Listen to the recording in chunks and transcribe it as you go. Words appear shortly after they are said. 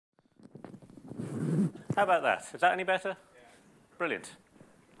How about that? Is that any better? Yeah. Brilliant.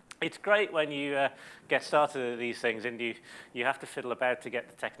 It's great when you get started at these things and you have to fiddle about to get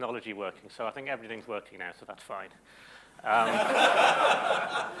the technology working. So I think everything's working now, so that's fine.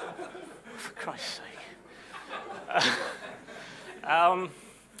 For Christ's sake.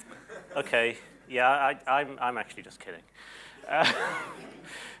 Okay, yeah, I'm actually just kidding.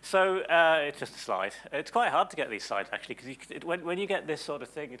 So it's just a slide. It's quite hard to get these slides, actually, because when you get this sort of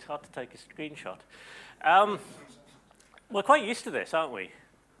thing, it's hard to take a screenshot. We're quite used to this, aren't we?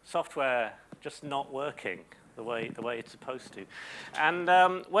 Software just not working the way it's supposed to. And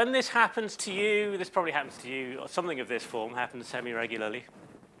when this happens to you, this probably happens to you, or something of this form happens semi-regularly,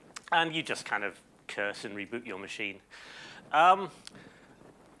 and you just kind of curse and reboot your machine.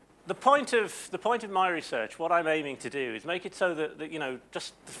 The point of my research, what I'm aiming to do, is make it so that you know,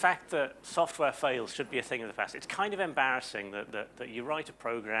 just the fact that software fails should be a thing of the past. It's kind of embarrassing that you write a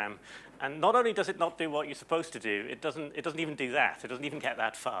program, and not only does it not do what you're supposed to do, it doesn't even do that. It doesn't even get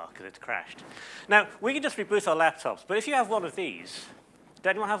that far because it's crashed. Now, we can just reboot our laptops, but if you have one of these,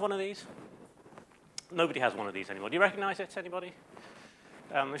 does anyone have one of these? Nobody has one of these anymore. Do you recognize it, anybody?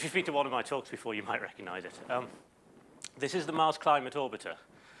 If you've been to one of my talks before, you might recognize it. This is the Mars Climate Orbiter,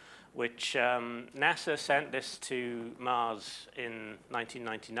 which NASA sent this to Mars in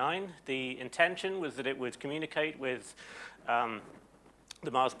 1999. The intention was that it would communicate with the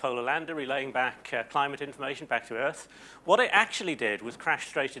Mars Polar Lander, relaying back climate information back to Earth. What it actually did was crash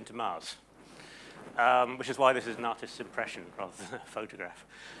straight into Mars, which is why this is an artist's impression rather than a photograph.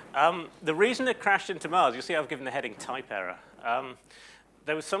 The reason it crashed into Mars, you'll see I've given the heading type error.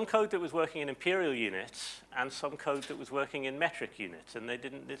 There was some code that was working in imperial units and some code that was working in metric units, and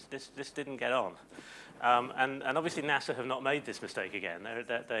this didn't get on. And obviously NASA have not made this mistake again.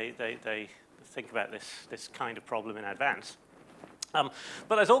 They think about this kind of problem in advance. But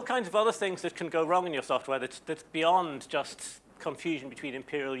there's all kinds of other things that can go wrong in your software that's beyond just confusion between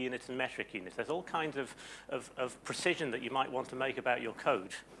imperial units and metric units. There's all kinds of precision that you might want to make about your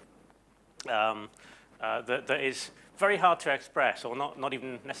code that is very hard to express, or not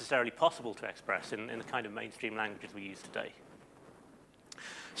even necessarily possible to express in the kind of mainstream languages we use today.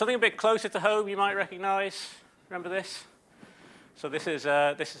 Something a bit closer to home you might recognize. Remember this? So this is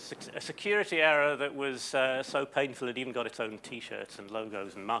a security error that was so painful it even got its own T-shirts and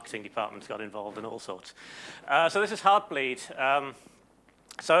logos, and marketing departments got involved and all sorts. So this is Heartbleed.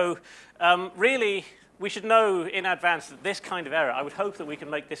 Really, we should know in advance that this kind of error, I would hope that we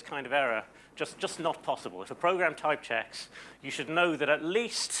can make this kind of error just not possible. If a program type checks, you should know that at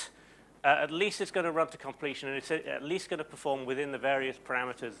least it's going to run to completion, and it's at least going to perform within the various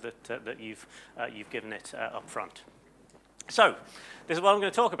parameters that you've given it up front. So this is what I'm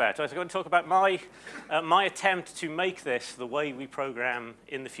going to talk about. So I'm going to talk about my attempt to make this the way we program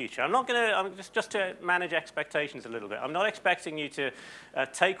in the future. I'm just to manage expectations a little bit. I'm not expecting you to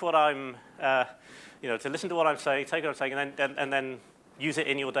take what I'm, to listen to what I'm saying, take what I'm saying, and then use it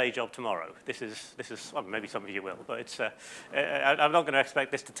in your day job tomorrow. This is well, maybe some of you will, but it's I'm not going to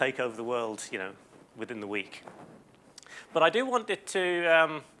expect this to take over the world, within the week. But I do want it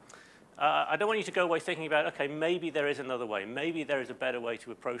to. I don't want you to go away thinking about, okay, maybe there is another way. Maybe there is a better way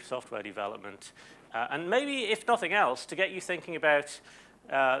to approach software development. And maybe, if nothing else, to get you thinking about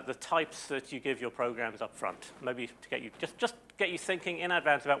the types that you give your programs up front. Maybe to get you, just get you thinking in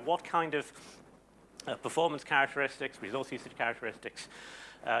advance about what kind of performance characteristics, resource usage characteristics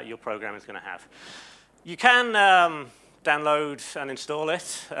your program is going to have. You can download and install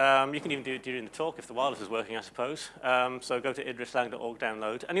it. You can even do it during the talk if the wireless is working, I suppose. So go to idrislang.org,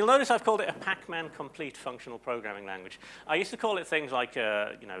 download. And you'll notice I've called it a Pac-Man complete functional programming language. I used to call it things like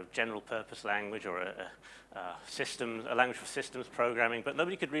general purpose language or a language for systems programming, but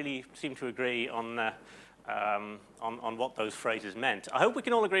nobody could really seem to agree on what those phrases meant. I hope we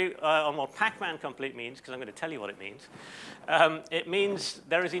can all agree on what Pac-Man complete means, because I'm going to tell you what it means. It means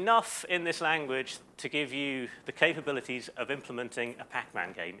there is enough in this language to give you the capabilities of implementing a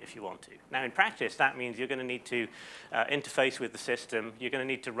Pac-Man game if you want to. Now, in practice, that means you're going to need to interface with the system. You're going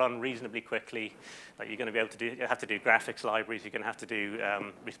to need to run reasonably quickly. You're going to be able to have to do graphics libraries. You're going to have to do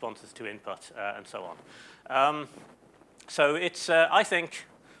responses to input, and so on. So it's, I think,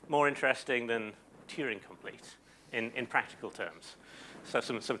 more interesting than Turing complete in practical terms. So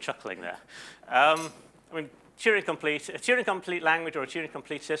some chuckling there. I mean, a Turing complete language or a Turing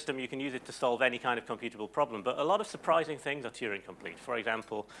complete system, you can use it to solve any kind of computable problem, but a lot of surprising things are Turing complete. For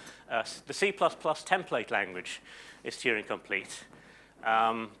example, the C++ template language is Turing complete,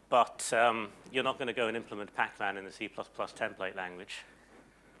 but you're not going to go and implement Pac-Man in the C++ template language.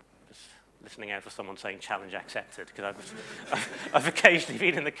 Just listening out for someone saying challenge accepted, because I've occasionally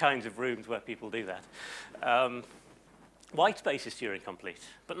been in the kinds of rooms where people do that. White space is Turing complete,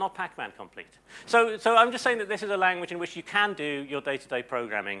 but not Pac-Man complete. So I'm just saying that this is a language in which you can do your day-to-day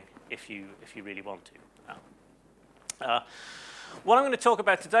programming if you really want to. What I'm going to talk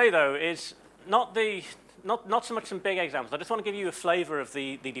about today, though, is not so much some big examples. I just want to give you a flavor of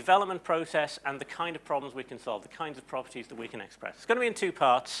the development process and the kind of problems we can solve, the kinds of properties that we can express. It's going to be in two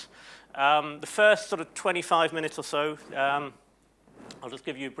parts. The first sort of 25 minutes or so, I'll just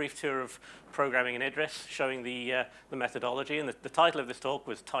give you a brief tour of programming in Idris, showing the methodology. And the title of this talk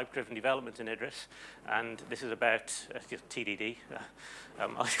was Type-Driven Development in Idris. And this is about TDD.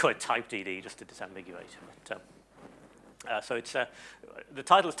 I'll call it Type DD just to disambiguate. But, so it's, the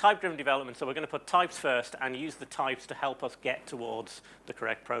title is Type-Driven Development, so we're going to put types first and use the types to help us get towards the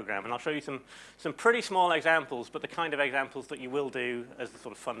correct program. And I'll show you some pretty small examples, but the kind of examples that you will do as the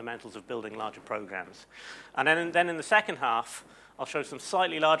sort of fundamentals of building larger programs. And then in the second half, I'll show some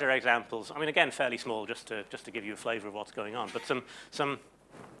slightly larger examples. I mean, again, fairly small, just to give you a flavor of what's going on, but some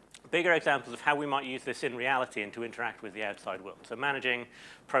bigger examples of how we might use this in reality and to interact with the outside world. So managing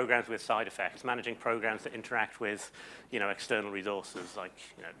programs with side effects, managing programs that interact with, external resources like,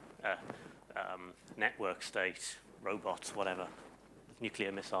 network state, robots, whatever,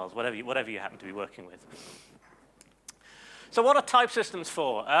 nuclear missiles, whatever you happen to be working with. So what are type systems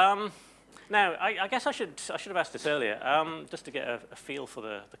for? Now, I guess I should have asked this earlier, just to get a feel for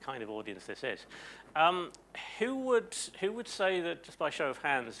the kind of audience this is. Who would say that, just by show of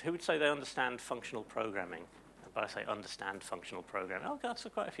hands, who would say they understand functional programming? But I say understand functional programming. Oh, that's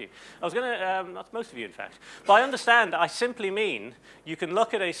quite a few. I was going to, that's most of you, in fact. By understand, I simply mean you can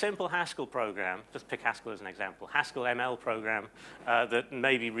look at a simple Haskell program, just pick Haskell as an example, Haskell ML program that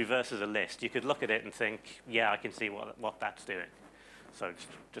maybe reverses a list. You could look at it and think, yeah, I can see what that's doing. So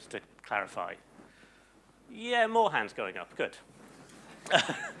just to clarify. Yeah, more hands going up. Good.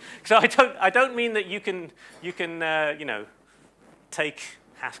 So I don't mean that you can take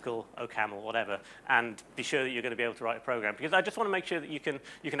Haskell, OCaml, whatever, and be sure that you're going to be able to write a program. Because I just want to make sure that you can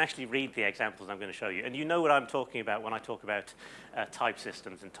actually read the examples I'm going to show you. And you know what I'm talking about when I talk about type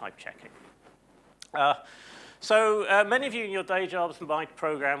systems and type checking. So many of you in your day jobs might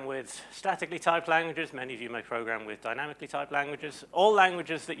program with statically typed languages. Many of you may program with dynamically typed languages. All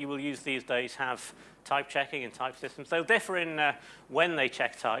languages that you will use these days have type checking and type systems. They'll differ in when they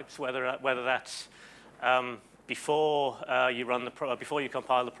check types, whether that's before you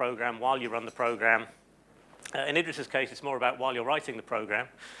compile the program, while you run the program. In Idris's case, it's more about while you're writing the program.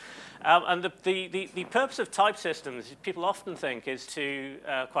 And the purpose of type systems, people often think, is to,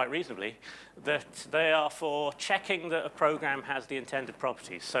 quite reasonably, that they are for checking that a program has the intended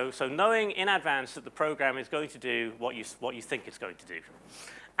properties. So knowing in advance that the program is going to do what you think it's going to do.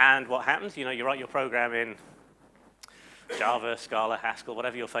 And what happens, you write your program in Java, Scala, Haskell,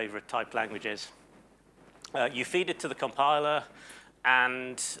 whatever your favorite typed language is. You feed it to the compiler,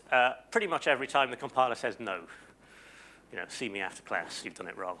 and pretty much every time the compiler says no. See me after class, you've done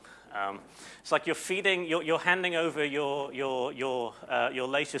it wrong. It's like you're handing over your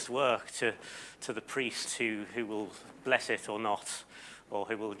latest work to the priest who will bless it or not, or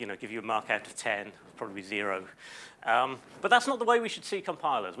who will give you a mark out of 10, probably 0. But that's not the way we should see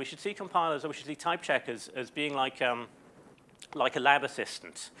compilers. We should see compilers, or we should see type checkers as being like a lab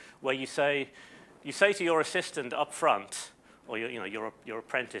assistant, where you say to your assistant up front, or your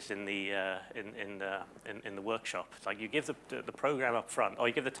apprentice in the workshop. It's like you give the program up front, or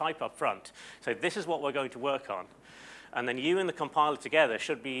you give the type up front. So this is what we're going to work on, and then you and the compiler together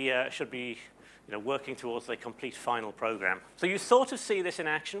should be working towards a complete final program. So you sort of see this in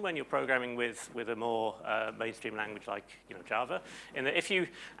action when you're programming with a more mainstream language like Java. In that if you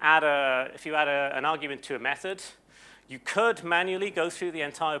add an argument to a method, you could manually go through the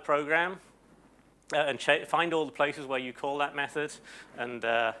entire program and find all the places where you call that method and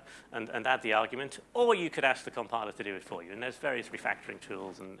add the argument, or you could ask the compiler to do it for you. And there's various refactoring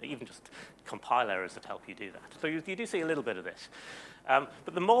tools and even just compile errors that help you do that. So you do see a little bit of this.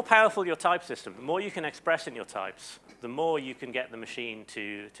 But the more powerful your type system, the more you can express in your types, the more you can get the machine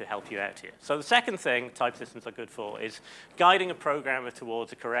to help you out here. So the second thing type systems are good for is guiding a programmer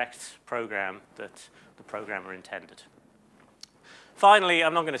towards a correct program that the programmer intended. Finally,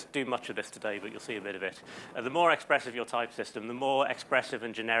 I'm not going to do much of this today, but you'll see a bit of it. The more expressive your type system, the more expressive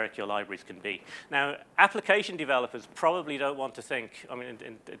and generic your libraries can be. Now, application developers probably don't want to think, I mean,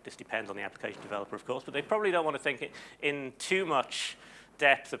 this depends on the application developer, of course, but they probably don't want to think in too much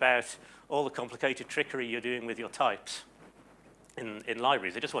depth about all the complicated trickery you're doing with your types in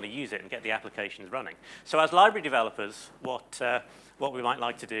libraries. They just want to use it and get the applications running. So as library developers, what we might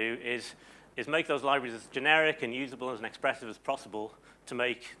like to do is is make those libraries as generic and usable and expressive as possible to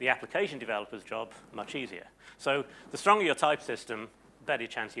make the application developer's job much easier. So the stronger your type system, the better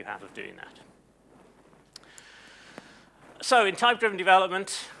chance you have of doing that. So in type-driven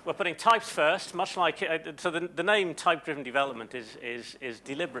development, we're putting types first, much like, so the name type-driven development is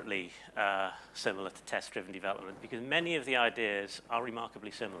deliberately similar to test-driven development because many of the ideas are remarkably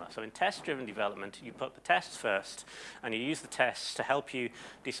similar. So in test-driven development, you put the tests first, and you use the tests to help you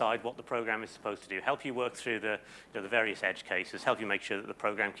decide what the program is supposed to do, help you work through the various edge cases, help you make sure that the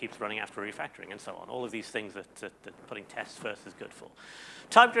program keeps running after refactoring, and so on. All of these things that putting tests first is good for.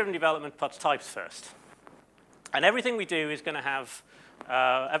 Type-driven development puts types first. And everything we do is going to have,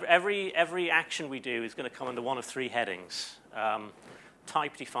 every action we do is going to come under one of three headings.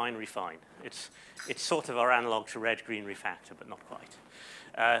 Type, define, refine. It's sort of our analog to red, green, refactor, but not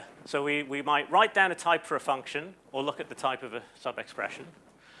quite. So we might write down a type for a function or look at the type of a sub-expression.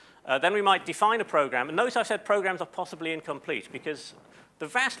 Then we might define a program. And notice I said programs are possibly incomplete because the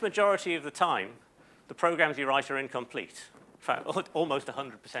vast majority of the time, the programs you write are incomplete. In fact, almost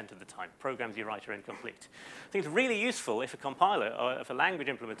 100% of the time, programs you write are incomplete. I think it's really useful if a compiler or if a language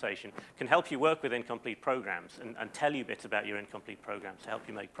implementation can help you work with incomplete programs and tell you bits about your incomplete programs to help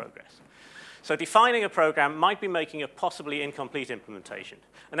you make progress. So defining a program might be making a possibly incomplete implementation.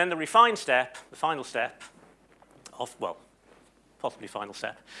 And then the refine step, the final step, possibly final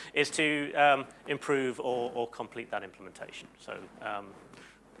step, is to improve or complete that implementation. So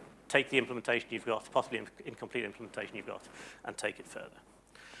take the implementation you've got, possibly incomplete implementation you've got, and take it further.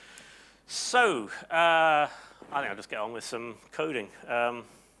 So I think I'll just get on with some coding.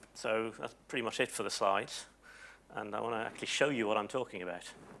 So that's pretty much it for the slides. And I want to actually show you what I'm talking about.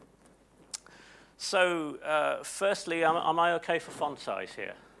 So firstly, am I OK for font size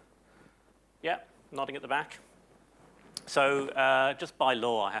here? Yeah, nodding at the back. So just by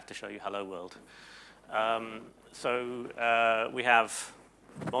law, I have to show you Hello World. We have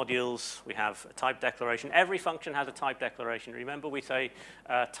modules, we have a type declaration. Every function has a type declaration. Remember, we say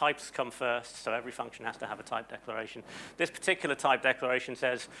types come first, so every function has to have a type declaration. This particular type declaration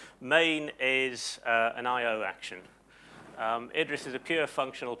says main is an I/O action. Idris is a pure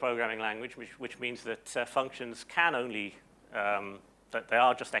functional programming language, which means that functions can only that they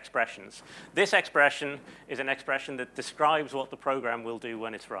are just expressions. This expression is an expression that describes what the program will do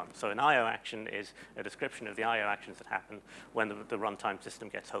when it's run. So an I/O action is a description of the I/O actions that happen when the runtime system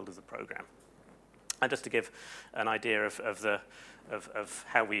gets hold of the program. And just to give an idea of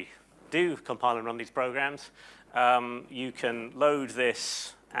how we do compile and run these programs, you can load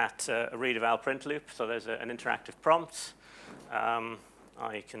this at a read eval print loop. So there's an interactive prompt.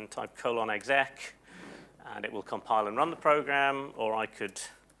 I can type :exec. And it will compile and run the program, or I could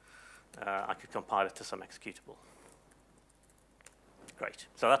compile it to some executable. Great.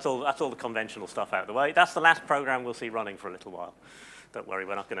 So that's all the conventional stuff out of the way. That's the last program we'll see running for a little while. Don't worry,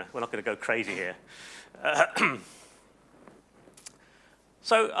 we're not going to go crazy here.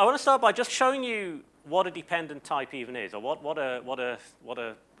 So I want to start by just showing you what a dependent type even is, or what a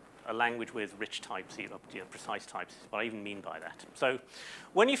language with rich types, precise types, what I even mean by that. So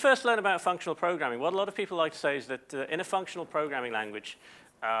when you first learn about functional programming, what a lot of people like to say is that in a functional programming language,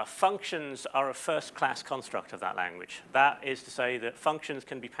 functions are a first-class construct of that language. That is to say that functions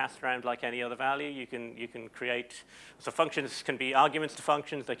can be passed around like any other value. You can create, so functions can be arguments to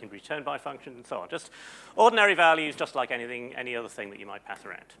functions, they can be returned by functions, and so on. Just ordinary values, just like any other thing that you might pass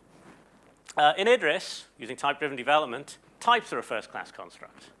around. In Idris, using type-driven development, types are a first-class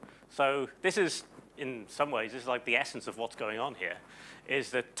construct. So this is, in some ways, this is like the essence of what's going on here, is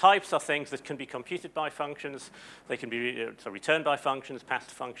that types are things that can be computed by functions, they can be returned by functions, passed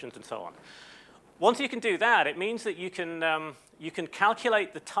to functions, and so on. Once you can do that, it means that you can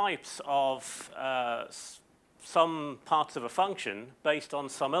calculate the types of some parts of a function based on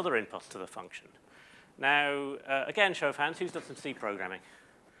some other inputs to the function. Now, again, show of hands, who's done some C programming?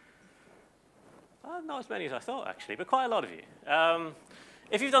 Not as many as I thought, actually, but quite a lot of you.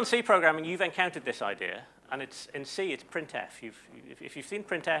 If you've done C programming, you've encountered this idea, and it's in C, it's printf. If you've seen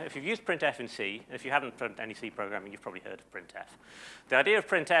printf, if you've used printf in C, and if you haven't done any C programming, you've probably heard of printf. The idea of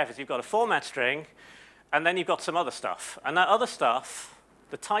printf is you've got a format string, and then you've got some other stuff. And that other stuff,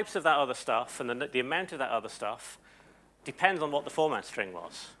 the types of that other stuff, and the amount of that other stuff depends on what the format string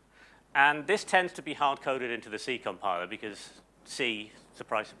was. And this tends to be hard-coded into the C compiler because C,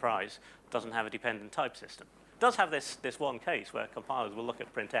 surprise, surprise, doesn't have a dependent type system. It does have this one case where compilers will look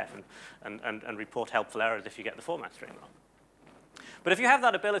at printf and report helpful errors if you get the format string wrong. But if you have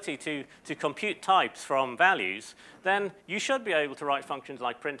that ability to compute types from values, then you should be able to write functions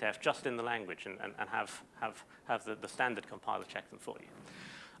like printf just in the language and have the standard compiler check them for you.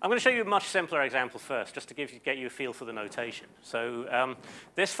 I'm going to show you a much simpler example first, just to get you a feel for the notation. So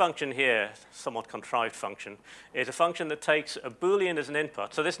this function here, somewhat contrived function, is a function that takes a Boolean as an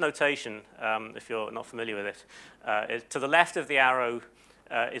input. So this notation, if you're not familiar with it, is to the left of the arrow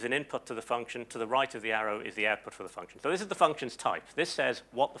is an input to the function. To the right of the arrow is the output for the function. So this is the function's type. This says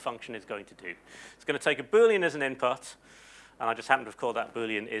what the function is going to do. It's going to take a Boolean as an input, and I just happen to have called that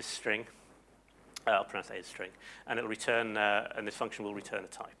Boolean isString. I'll pronounce that isString, and it'll return, and this function will return a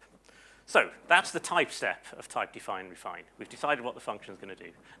type. So that's the type step of type define refine. We've decided what the function is going to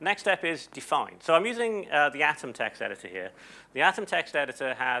do. Next step is define. So I'm using the Atom text editor here. The Atom text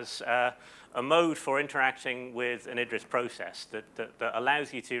editor has a mode for interacting with an Idris process that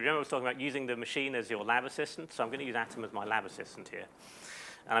allows you to, remember I was talking about using the machine as your lab assistant, so I'm going to use Atom as my lab assistant here.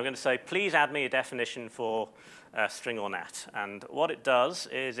 And I'm going to say, please add me a definition for string or nat. And what it does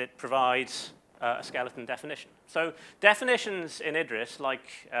is it provides a skeleton definition. So definitions in Idris,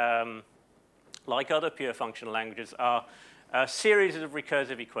 like other pure functional languages, are a series of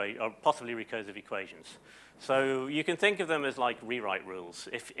recursive equations, or possibly recursive equations. So you can think of them as like rewrite rules.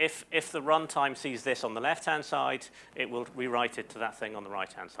 If the runtime sees this on the left-hand side, it will rewrite it to that thing on the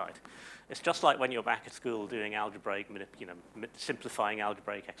right-hand side. It's just like when you're back at school doing algebraic, simplifying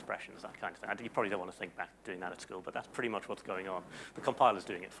algebraic expressions, that kind of thing. You probably don't want to think back doing that at school, but that's pretty much what's going on. The compiler's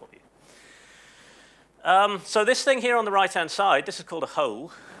doing it for you. So this thing here on the right-hand side, this is called a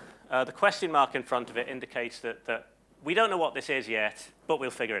hole. The question mark in front of it indicates that we don't know what this is yet, but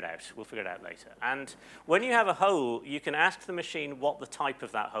we'll figure it out. We'll figure it out later. And when you have a hole, you can ask the machine what the type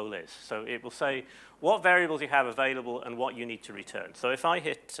of that hole is. So it will say what variables you have available and what you need to return. So if I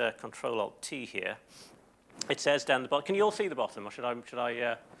hit Control-Alt-T here, it says down the bottom. Can you all see the bottom, or should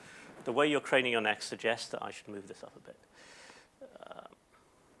I the way you're craning your neck suggests that I should move this up a bit.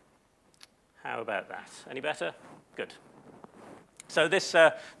 How about that? Any better? Good. So this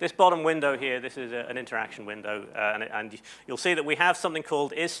bottom window here, this is an interaction window, and you'll see that we have something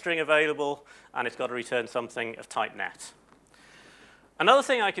called isString available, and it's got to return something of type nat. Another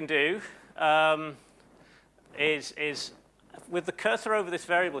thing I can do is with the cursor over this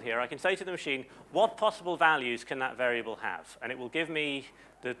variable here, I can say to the machine, what possible values can that variable have? And it will give me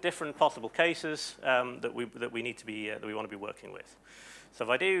the different possible cases that we want to be working with. So if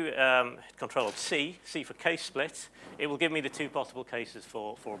I do Control-C, C for case split, it will give me the two possible cases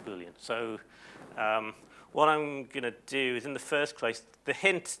for a Boolean. So what I'm going to do is, in the first place, the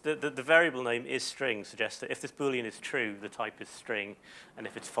hint, the variable name isString suggests that if this Boolean is true, the type is string, and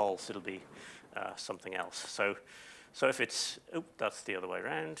if it's false, it'll be something else. So if it's, that's the other way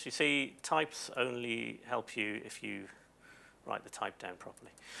around. You see, types only help you if you write the type down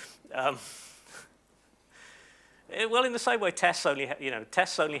properly. Well, in the same way, tests only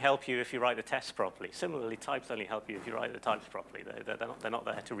help you if you write the tests properly. Similarly, types only help you if you write the types properly. They're not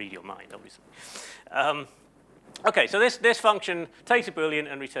there to read your mind, obviously. OK, so this function takes a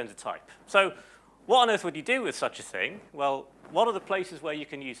Boolean and returns a type. So what on earth would you do with such a thing? Well, what are the places where you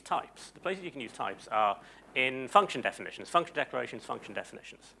can use types? The places you can use types are in function definitions, function declarations, function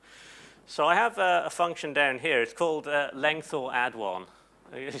definitions. So I have a function down here. It's called length or add one.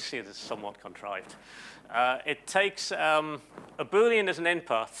 You see it's somewhat contrived. It takes a Boolean as an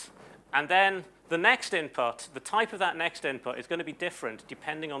input, and then the next input, the type of that next input is going to be different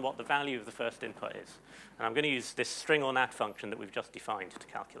depending on what the value of the first input is. And I'm going to use this string or nat function that we've just defined to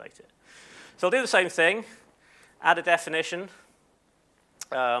calculate it. So I'll do the same thing, add a definition.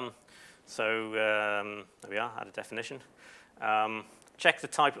 There we are, add a definition. Check the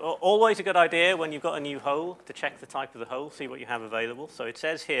type. Always a good idea when you've got a new hole to check the type of the hole, see what you have available. So it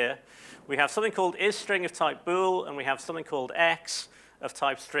says here, we have something called isString of type bool, and we have something called x of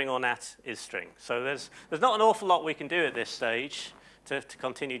type string or nat isString. So there's not an awful lot we can do at this stage to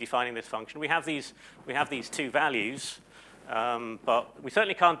continue defining this function. We have these two values, but we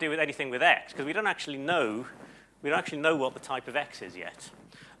certainly can't do anything with x because we don't actually know what the type of x is yet.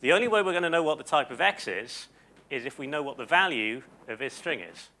 The only way we're going to know what the type of x is if we know what the value of isString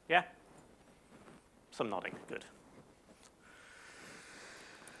is. Yeah? Some nodding. Good.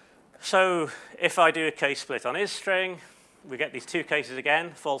 So if I do a case split on isString, we get these two cases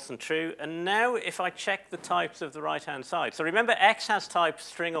again, false and true. And now if I check the types of the right-hand side. So remember, x has type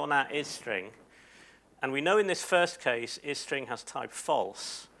string or nat isString. And we know in this first case, isString has type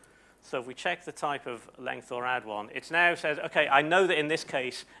false. So if we check the type of length or add one, it now says, OK, I know that in this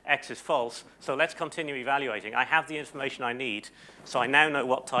case, x is false, so let's continue evaluating. I have the information I need, so I now know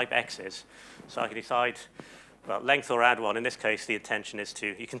what type x is. So I can decide, well, length or add one. In this case, the intention is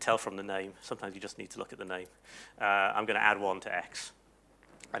to, you can tell from the name. Sometimes you just need to look at the name. I'm going to add 1 to x.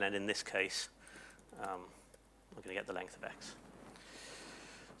 And then in this case, I'm going to get the length of x.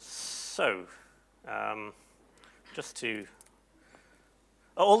 So, just to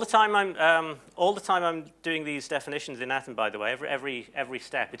all the time I'm doing these definitions in Atom. By the way, every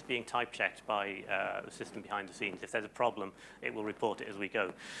step it's being type checked by the system behind the scenes. If there's a problem, it will report it as we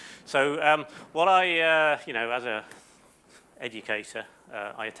go. So, what I as a educator,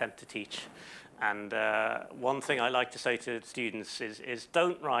 I attempt to teach. And one thing I like to say to students is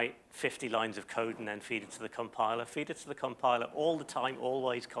don't write 50 lines of code and then feed it to the compiler. Feed it to the compiler all the time,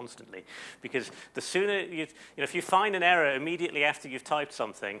 always, constantly. Because the sooner if you find an error immediately after you've typed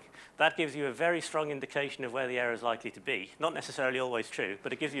something, that gives you a very strong indication of where the error is likely to be. Not necessarily always true,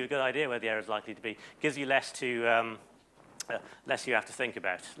 but it gives you a good idea where the error is likely to be. Gives you less you have to think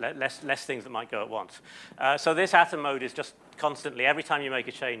about, less things that might go at once. So this Atom mode is just constantly, every time you make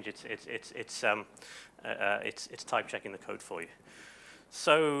a change, it's type checking the code for you.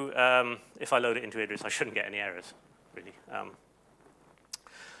 So if I load it into Idris, I shouldn't get any errors, really.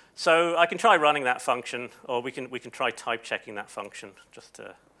 So I can try running that function, or we can try type checking that function just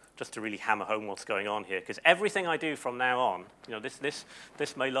to really hammer home what's going on here. Because everything I do from now on,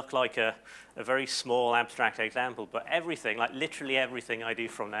 this may look like a very small abstract example, but everything, like literally everything I do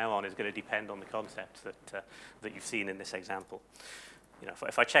from now on is going to depend on the concepts that you've seen in this example.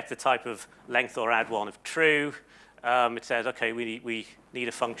 If I check the type of length or add one of true, it says, okay, we need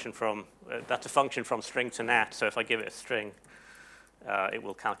a function from, that's a function from string to nat. So if I give it a string, it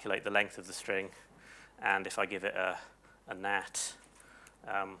will calculate the length of the string. And if I give it a nat,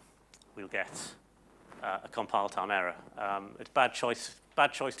 we'll get a compile time error. It's bad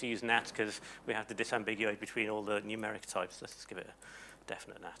choice to use nat because we have to disambiguate between all the numeric types. Let's just give it a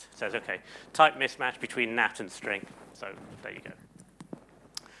definite nat. It says, okay, type mismatch between nat and string. So there you go.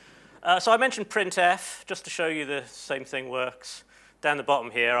 So I mentioned printf, just to show you the same thing works. Down the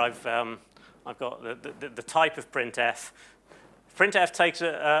bottom here, I've got the type of printf. Printf takes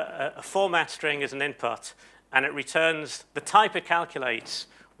a format string as an input, and it returns the type it calculates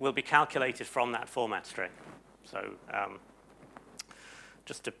will be calculated from that format string. So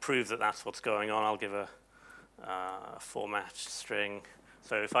just to prove that that's what's going on, I'll give a format string.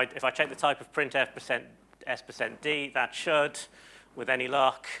 So if I check the type of printf %s%d, that should, with any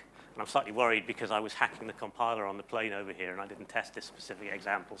luck, and I'm slightly worried because I was hacking the compiler on the plane over here and I didn't test this specific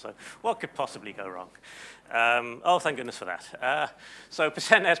example. So what could possibly go wrong? Oh, thank goodness for that. So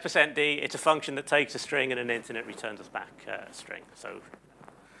 %s%d, it's a function that takes a string and an int and it returns us back a string. So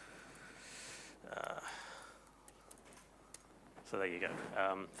there you go.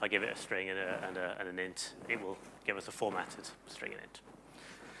 If I give it a string and an int, it will give us a formatted string and int.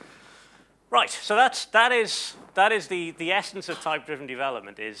 Right, so that is the essence of type-driven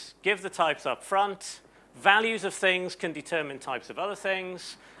development, is give the types up front, values of things can determine types of other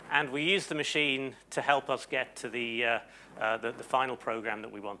things, and we use the machine to help us get to the final program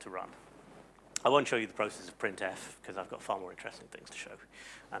that we want to run. I won't show you the process of printf, because I've got far more interesting things to show,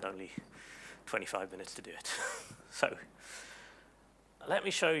 and only 25 minutes to do it. So let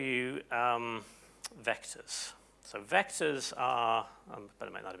me show you vectors. So vectors are, I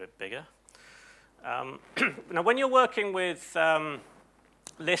better make that a bit bigger. Now, when you're working with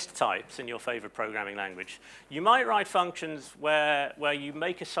list types in your favorite programming language, you might write functions where you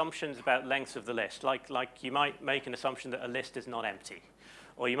make assumptions about lengths of the list. Like you might make an assumption that a list is not empty.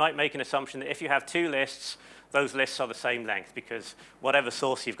 Or you might make an assumption that if you have two lists, those lists are the same length, because whatever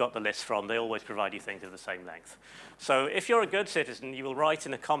source you've got the list from, they always provide you things of the same length. So if you're a good citizen, you will write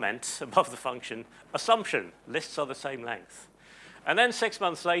in a comment above the function, assumption, lists are the same length. And then 6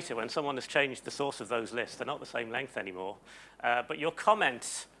 months later, when someone has changed the source of those lists, they're not the same length anymore, but your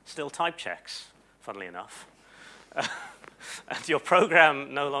comment still type checks, funnily enough, and your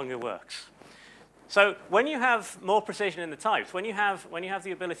program no longer works. So when you have more precision in the types, when you have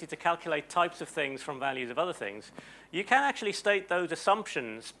the ability to calculate types of things from values of other things, you can actually state those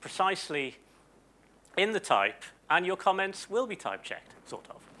assumptions precisely in the type, and your comments will be type checked, sort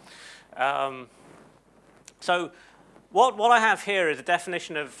of. So what I have here is a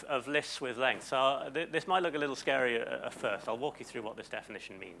definition of lists with length. So this might look a little scary at first. I'll walk you through what this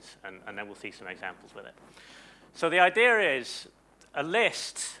definition means, and then we'll see some examples with it. So the idea is a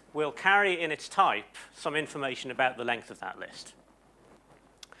list will carry in its type some information about the length of that list.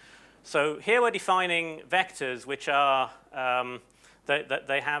 So here we're defining vectors which are,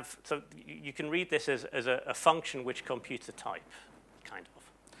 they have, so you can read this as a function which computes a type, kind of.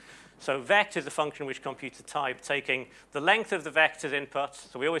 So vect is a function which computes a type, taking the length of the vector's input.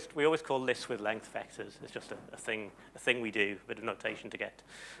 So we always call lists with length vectors. It's just a thing we do, a bit of notation to get,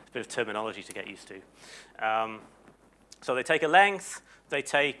 a bit of terminology to get used to. So they take a length, they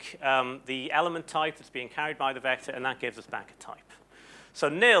take the element type that's being carried by the vector, and that gives us back a type. So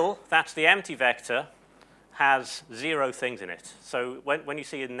nil, that's the empty vector, has 0 things in it. So when you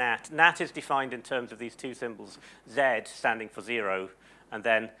see a nat is defined in terms of these two symbols, z standing for 0, and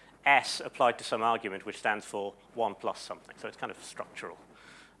then s applied to some argument which stands for 1 plus something. So it's kind of structural.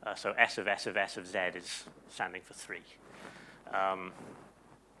 So s of z is standing for 3.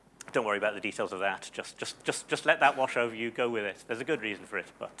 Don't worry about the details of that. Just let that wash over you. Go with it. There's a good reason for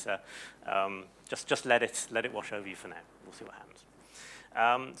it, but just let it wash over you for now. We'll see what happens.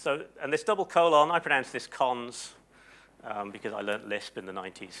 And this double colon, I pronounce this cons because I learnt Lisp in the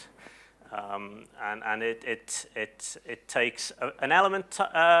 90s. And it takes an element,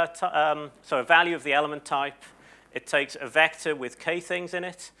 so a value of the element type. It takes a vector with k things in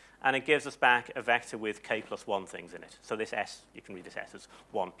it, and it gives us back a vector with k plus 1 things in it. So this s, you can read this s as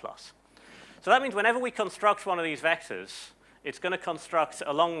 1 plus. So that means whenever we construct one of these vectors, it's going to construct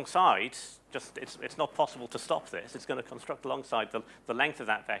alongside, it's not possible to stop this, it's going to construct alongside the length of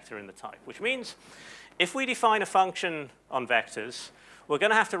that vector in the type, which means if we define a function on vectors, we're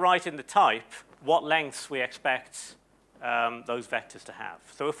going to have to write in the type what lengths we expect those vectors to have.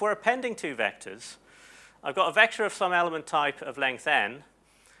 So if we're appending two vectors, I've got a vector of some element type of length n,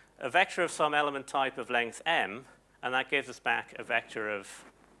 a vector of some element type of length m, and that gives us back a vector of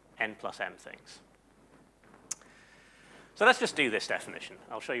n plus m things. So let's just do this definition.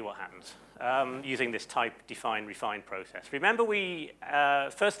 I'll show you what happens using this type define refine process. Remember,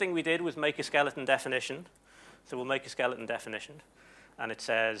 first thing we did was make a skeleton definition. So we'll make a skeleton definition, and it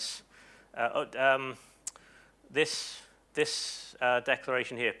says this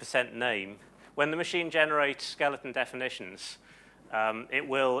declaration here, %name. When the machine generates skeleton definitions, it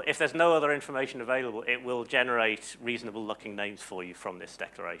will, if there's no other information available, it will generate reasonable-looking names for you from this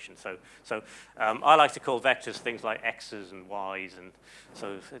declaration. So I like to call vectors things like x's and y's, and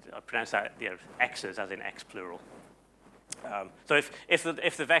so I pronounce that x's as in x plural. So if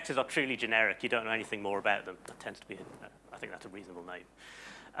the vectors are truly generic, you don't know anything more about them. That tends to be, I think that's a reasonable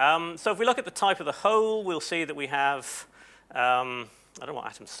name. So if we look at the type of the whole, we'll see that we have. I don't want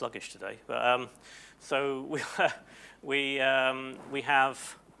atoms sluggish today, but so we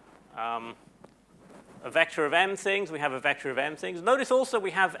have a vector of m things. We have a vector of m things. Notice also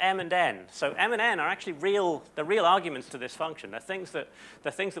we have m and n. So m and n are actually real arguments to this function. They're things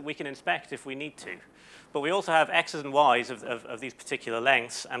that we can inspect if we need to. But we also have x's and y's of these particular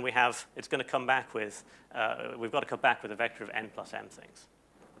lengths, and it's going to come back with we've got to come back with a vector of n plus m things.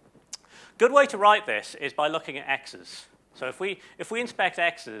 Good way to write this is by looking at x's. So if we inspect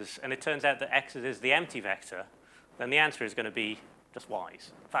x's and it turns out that x's is the empty vector, then the answer is going to be just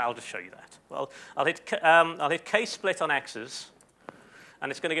y's. In fact, I'll just show you that. Well, I'll hit case split on x's, and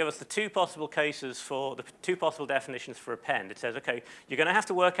it's going to give us the two possible cases for the two possible definitions for append. It says, okay, you're going to have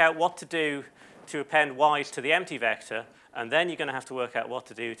to work out what to do to append y's to the empty vector, and then you're going to have to work out what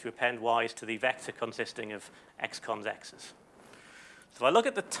to do to append y's to the vector consisting of x cons x's. So if I look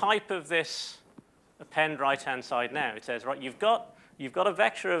at the type of this append right-hand side now, it says, right, you've got a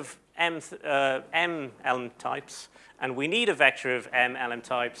vector of m element types, and we need a vector of m element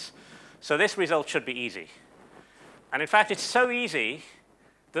types, so this result should be easy. And in fact, it's so easy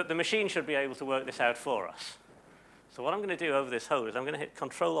that the machine should be able to work this out for us. So what I'm going to do over this whole is I'm going to hit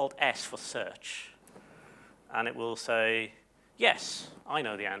Control-Alt-S for search, and it will say, yes, I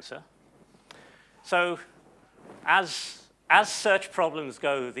know the answer. So as search problems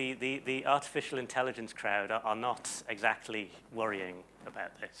go, the artificial intelligence crowd are not exactly worrying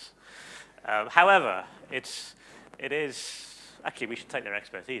about this. However, it is actually we should take their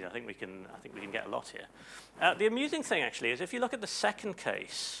expertise. I think we can get a lot here. The amusing thing actually is if you look at the second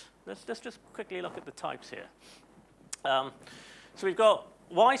case, let's just quickly look at the types here. So we've got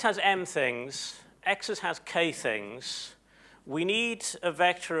y's has m things, x's has k things. We need a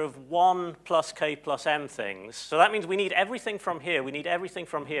vector of 1 plus k plus m things. So that means we need everything from here. We need everything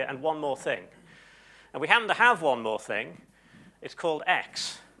from here and one more thing. And we happen to have one more thing. It's called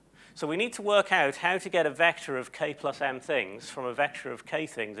x. So we need to work out how to get a vector of k plus m things from a vector of k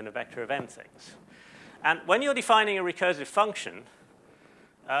things and a vector of m things. And when you're defining a recursive function,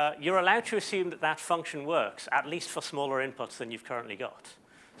 you're allowed to assume that that function works, at least for smaller inputs than you've currently got.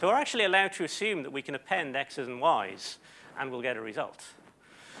 So we're actually allowed to assume that we can append x's and y's, and we'll get a result.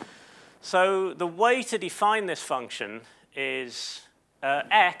 So the way to define this function is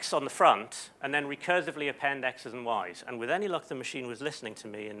x on the front, and then recursively append x's and y's. And with any luck, the machine was listening to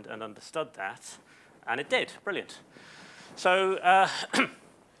me and understood that, and it did. Brilliant. So,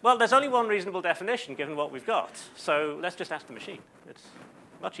 well, there's only one reasonable definition given what we've got. So let's just ask the machine. It's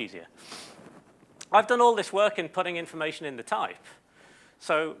much easier. I've done all this work in putting information in the type.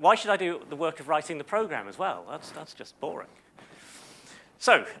 So why should I do the work of writing the program as well? That's just boring.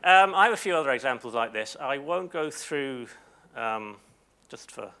 So I have a few other examples like this. I won't go through,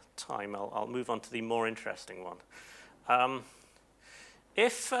 just for time, I'll move on to the more interesting one.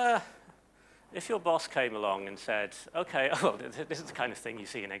 If your boss came along and said, okay, oh, this is the kind of thing you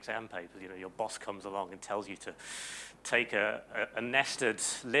see in exam papers, you know, your boss comes along and tells you to take a nested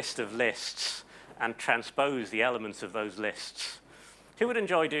list of lists and transpose the elements of those lists. Who would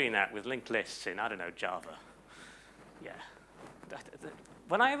enjoy doing that with linked lists in, I don't know, Java? Yeah.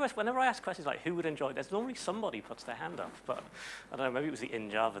 Whenever I ask questions like who would enjoy it, there's normally somebody puts their hand up, but I don't know, maybe it was the in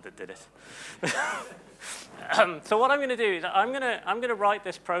Java that did it. So what I'm going to do is I'm going to write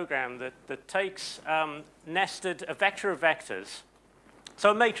this program that takes a vector of vectors.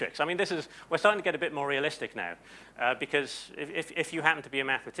 So a matrix. I mean, we're starting to get a bit more realistic now, because if you happen to be a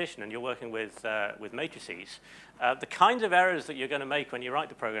mathematician and you're working with matrices, the kinds of errors that you're going to make when you write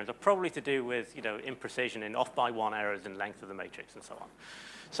the programs are probably to do with, you know, imprecision in off-by-one errors in length of the matrix and so on.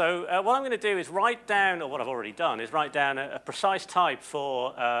 So what I'm going to do is write down, or what I've already done, is write down a precise type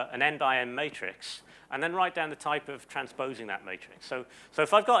for an n-by-n matrix, and then write down the type of transposing that matrix. So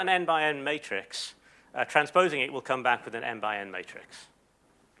if I've got an n-by-n matrix, transposing it will come back with an n-by-n matrix.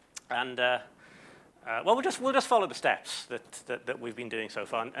 And well, we'll just follow the steps that we've been doing so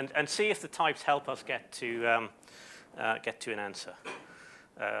far, and see if the types help us get to an answer.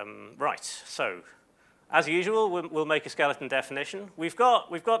 Right. So, as usual, we'll make a skeleton definition. We've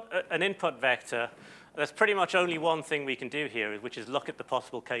got an input vector. There's pretty much only one thing we can do here, which is look at the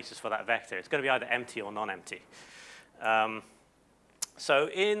possible cases for that vector. It's going to be either empty or non-empty. So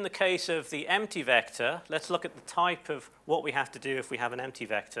in the case of the empty vector, let's look at the type of what we have to do if we have an empty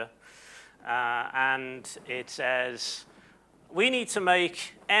vector. And it says, we need to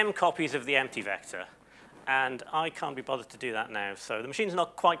make m copies of the empty vector. And I can't be bothered to do that now. So the machine's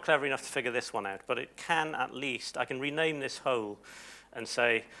not quite clever enough to figure this one out, but it can at least, I can rename this hole and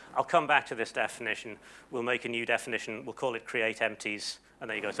say, I'll come back to this definition. We'll make a new definition. We'll call it create empties. And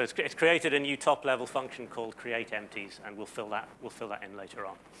there you go. So it's created a new top-level function called create empties, and we'll fill that in later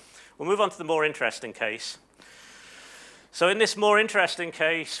on. We'll move on to the more interesting case. So in this more interesting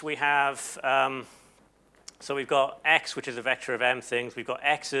case, we have, so we've got x, which is a vector of m things. We've got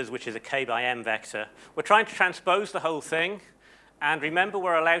x's, which is a k by m vector. We're trying to transpose the whole thing. And remember,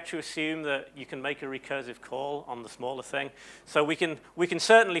 we're allowed to assume that you can make a recursive call on the smaller thing. So we can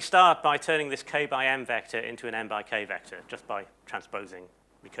certainly start by turning this k by m vector into an m by k vector, just by transposing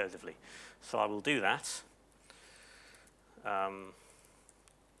recursively. So I will do that.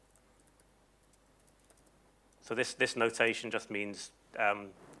 So this notation just means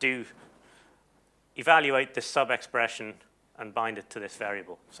do evaluate this sub-expression and bind it to this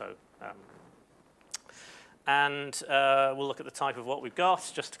variable. So, we'll look at the type of what we've got,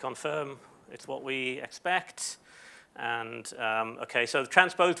 just to confirm it's what we expect. And OK, so the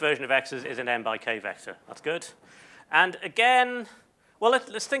transposed version of x is an m by k vector. That's good. And again, well,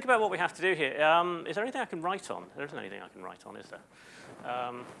 let's think about what we have to do here. Is there anything I can write on? There isn't anything I can write on, is there?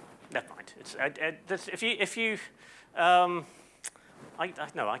 Never mind.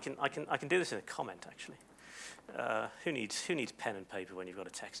 No, I can do this in a comment actually. Who needs pen and paper when you've got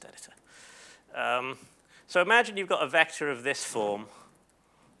a text editor? So imagine you've got a vector of this form.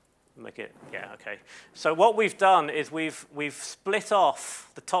 Make it, yeah, okay. So what we've done is we've split off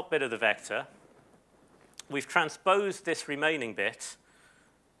the top bit of the vector. We've transposed this remaining bit.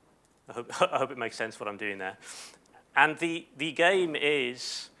 I hope it makes sense what I'm doing there. And the game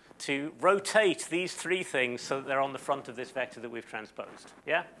is to rotate these three things so that they're on the front of this vector that we've transposed.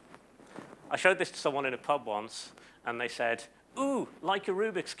 Yeah? I showed this to someone in a pub once, and they said, ooh, like a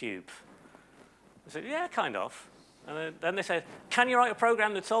Rubik's Cube. I said, yeah, kind of. And then they said, can you write a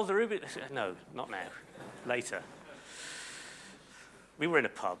program that solves the Rubik's? I said, no, not now. Later. We were in a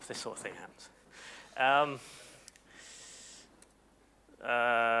pub. This sort of thing happens.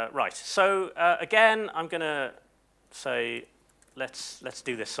 Right. So again, I'm going to say, let's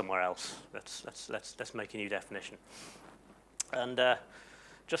do this somewhere else. Let's make a new definition. And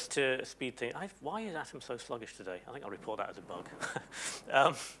just to speed things, why is Atom so sluggish today? I think I'll report that as a bug.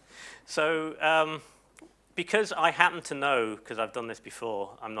 Because I happen to know, because I've done this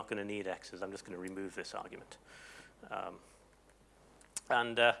before, I'm not going to need x's. I'm just going to remove this argument.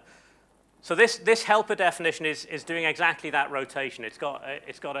 So this helper definition is doing exactly that rotation. It's got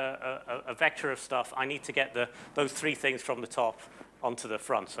a vector of stuff. I need to get those three things from the top onto the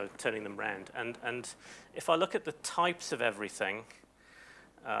front, so turning them round. And if I look at the types of everything,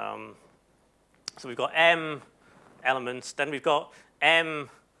 so we've got m elements, then we've got m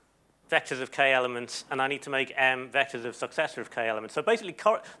vectors of k elements, and I need to make m vectors of successor of k elements. So basically,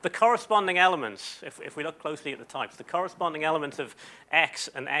 the corresponding elements, if we look closely at the types, the corresponding elements of x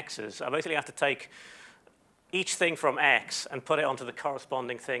and x's, I basically have to take each thing from x and put it onto the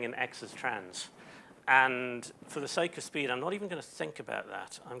corresponding thing in x's trans. And for the sake of speed, I'm not even going to think about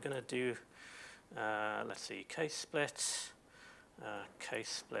that. I'm going to do, let's see, k-split,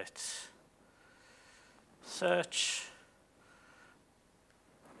 search,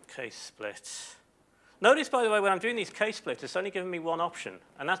 k-split. Notice, by the way, when I'm doing these k-splits, it's only giving me one option,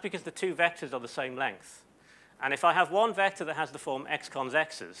 and that's because the two vectors are the same length. And if I have one vector that has the form x cons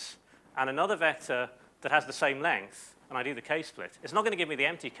x's and another vector that has the same length, and I do the k-split, it's not going to give me the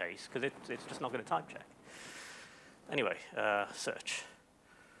empty case because it's just not going to type check. Anyway, search.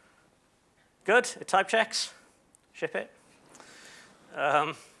 Good, it type checks. Ship it.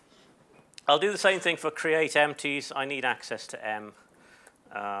 I'll do the same thing for create empties. I need access to m.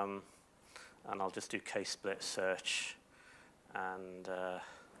 And I'll just do k-split search. And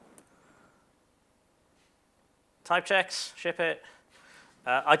type checks, ship it.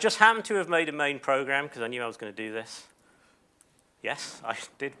 I just happened to have made a main program because I knew I was going to do this. Yes, I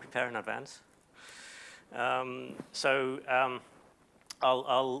did prepare in advance. I'll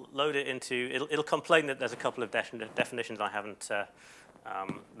load it into, it'll complain that there's a couple of definitions I haven't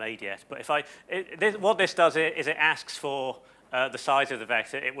made yet. But what this does is it asks for the size of the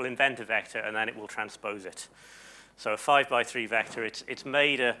vector. It will invent a vector, and then it will transpose it. So a 5x3 vector, it's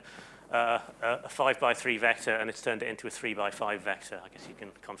made a 5x3 vector, and it's turned it into a 3x5 vector. I guess you can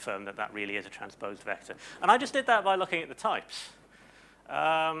confirm that that really is a transposed vector. And I just did that by looking at the types.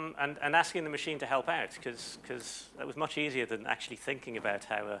 And asking the machine to help out, because that was much easier than actually thinking about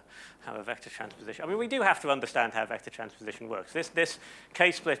how a vector transposition. I mean, we do have to understand how vector transposition works. This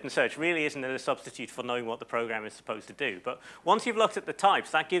k-split and search really isn't a substitute for knowing what the program is supposed to do. But once you've looked at the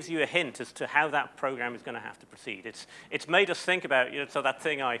types, that gives you a hint as to how that program is going to have to proceed. It's made us think about, so that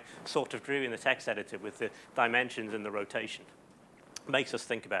thing I sort of drew in the text editor with the dimensions and the rotation makes us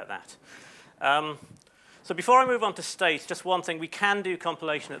think about that. So before I move on to state, just one thing, we can do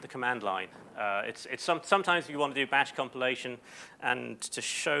compilation at the command line. Sometimes you want to do batch compilation, and to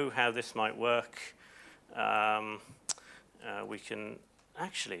show how this might work, we can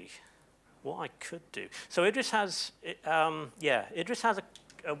actually, what I could do. So Idris has, Idris has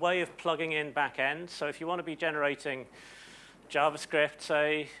a way of plugging in backend. So if you want to be generating JavaScript,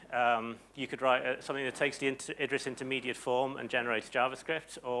 say, you could write something that takes the Idris intermediate form and generates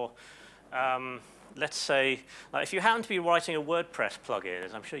JavaScript, or let's say, like if you happen to be writing a WordPress plugin,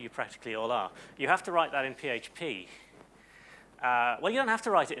 as I'm sure you practically all are, you have to write that in PHP. Well, you don't have to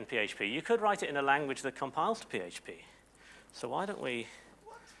write it in PHP. You could write it in a language that compiles to PHP. So why don't we...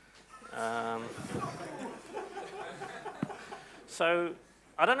 So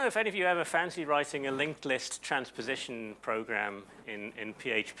I don't know if any of you ever fancy writing a linked list transposition program in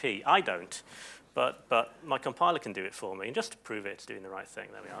PHP. I don't. But my compiler can do it for me. And just to prove it, it's doing the right thing.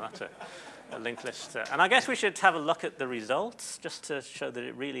 There we are. That's a linked list. And I guess we should have a look at the results just to show that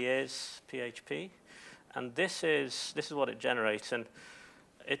it really is PHP. And this is what it generates. And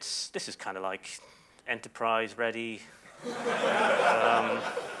this is kind of like enterprise ready.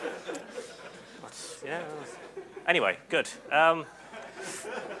 Yeah. Anyway, good.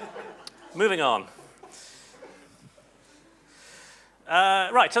 Moving on.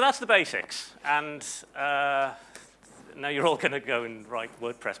 Right, so that's the basics. And now you're all going to go and write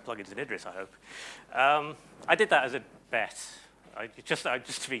WordPress plugins in Idris, I hope. I did that as a bet. Just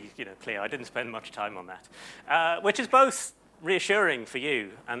to be clear, I didn't spend much time on that, which is both reassuring for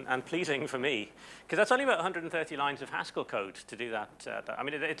you and pleasing for me, because that's only about 130 lines of Haskell code to do that. I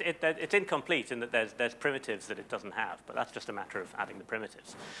mean, it's incomplete in that there's primitives that it doesn't have, but that's just a matter of adding the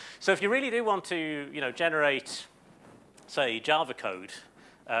primitives. So if you really do want to generate, say, Java code,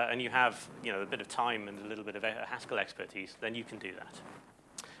 and you have a bit of time and a little bit of Haskell expertise, then you can do that.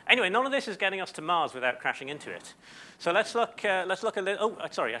 Anyway, none of this is getting us to Mars without crashing into it. So let's look a little. Oh,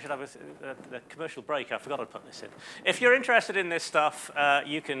 sorry, I should have a commercial break. I forgot to put this in. If you're interested in this stuff,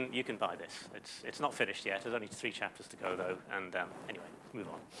 you can buy this. It's not finished yet. There's only 3 chapters to go though. And anyway, move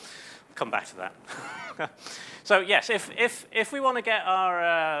on. Come back to that. So yes, if we want to get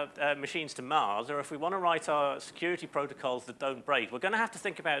our machines to Mars, or if we want to write our security protocols that don't break, we're going to have to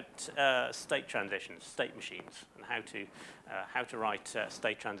think about state transitions, state machines, and how to write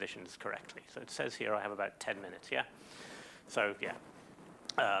state transitions correctly. So it says here I have about 10 minutes. Yeah. So yeah,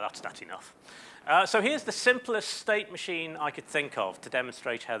 that's enough. So here's the simplest state machine I could think of to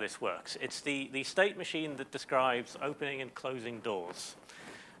demonstrate how this works. It's the state machine that describes opening and closing doors.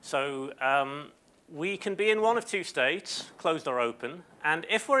 So we can be in one of two states, closed or open. And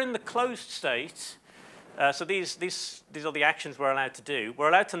if we're in the closed state, so these are the actions we're allowed to do. We're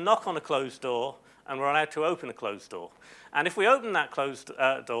allowed to knock on a closed door, and we're allowed to open a closed door. And if we open that closed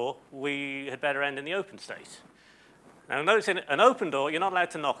door, we had better end in the open state. Now, notice in an open door, you're not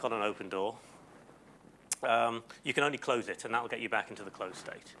allowed to knock on an open door. You can only close it, and that will get you back into the closed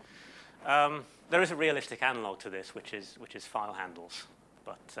state. There is a realistic analog to this, which is file handles.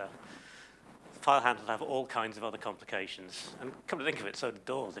 But file handles have all kinds of other complications. And come to think of it, so do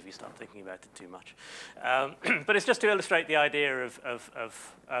doors if you start thinking about it too much. But it's just to illustrate the idea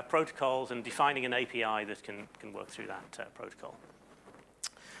of protocols and defining an API that can work through that protocol.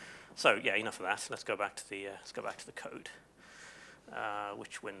 So yeah, enough of that. Let's go back to the code.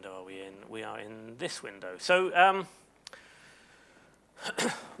 Which window are we in? We are in this window. So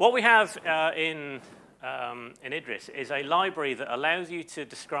what we have in Idris is a library that allows you to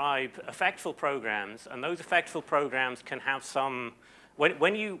describe effectful programs, and those effectful programs can have some.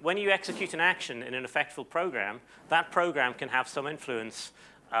 When you execute an action in an effectful program, that program can have some influence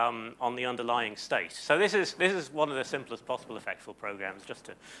on the underlying state. So this is one of the simplest possible effectful programs, just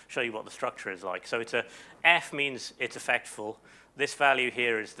to show you what the structure is like. So it's F means it's effectful. This value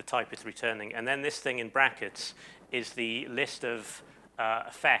here is the type it's returning, and then this thing in brackets is the list of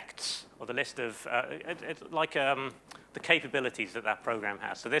effects, or the list of the capabilities that program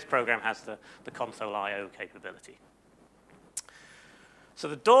has. So this program has the console I/O capability. So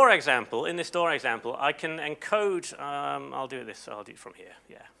the door example, in this door example, I can encode, I'll do it from here,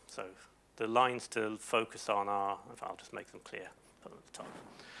 yeah. So the lines to focus on are, I'll just make them clear, put them at the top.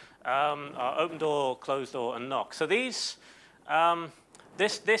 Are open door, closed door, and knock. So these,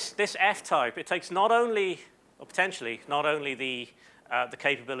 this F type, it takes not only, or potentially, not only the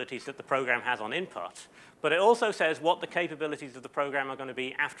capabilities that the program has on input, but it also says what the capabilities of the program are going to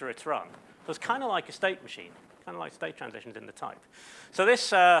be after it's run. So it's kind of like a state machine, kind of like state transitions in the type. So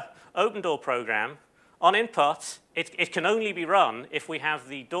this open door program, on input, it can only be run if we have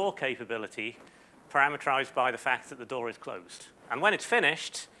the door capability parameterized by the fact that the door is closed. And when it's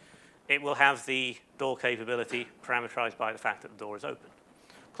finished, it will have the door capability parameterized by the fact that the door is open.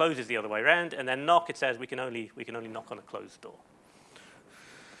 Close is the other way around, and then knock, it says we can only knock on a closed door.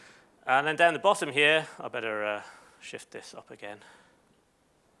 And then down the bottom here, I better shift this up again.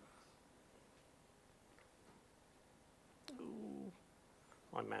 Ooh,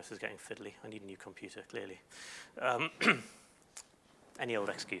 my mouse is getting fiddly. I need a new computer, clearly. Any old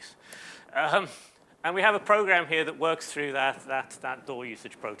excuse. And we have a program here that works through that door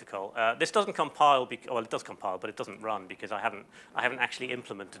usage protocol. This doesn't compile, well, it does compile, but it doesn't run because I haven't actually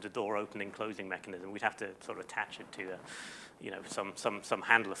implemented a door opening closing mechanism. We'd have to sort of attach it to some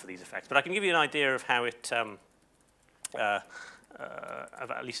handler for these effects. But I can give you an idea of how it, at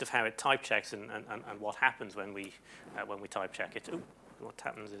least of how it type checks and what happens when we type check it. Ooh, what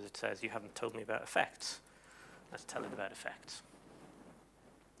happens is it says you haven't told me about effects. Let's tell it about effects.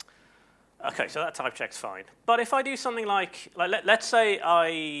 Okay, so that type check's fine. But if I do something like let's say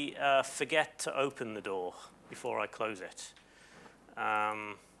I forget to open the door before I close it.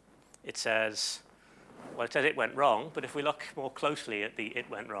 It says it went wrong, but if we look more closely at the it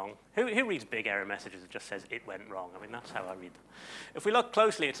went wrong, who reads big error messages that just says it went wrong? I mean, that's how I read them. If we look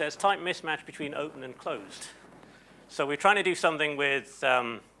closely, it says type mismatch between open and closed. So we're trying to do something with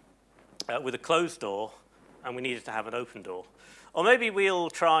a closed door, and we needed to have an open door. Or maybe we'll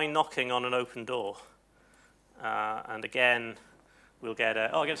try knocking on an open door. And again, we'll get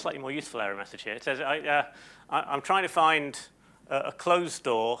a slightly more useful error message here. It says, I'm trying to find a closed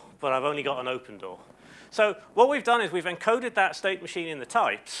door, but I've only got an open door. So what we've done is we've encoded that state machine in the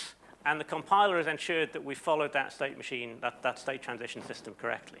types, and the compiler has ensured that we've followed that state machine, that state transition system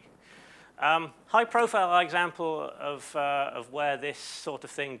correctly. High-profile example of where this sort of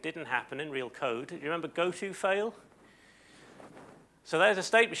thing didn't happen in real code. Do you remember goto fail? So there's a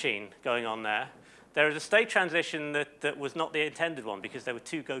state machine going on there. There is a state transition that was not the intended one because there were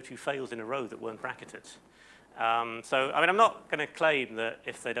two goto fails in a row that weren't bracketed. So, I mean, I'm not going to claim that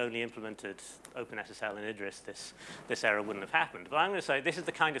if they'd only implemented OpenSSL in Idris, this error wouldn't have happened. But I'm going to say this is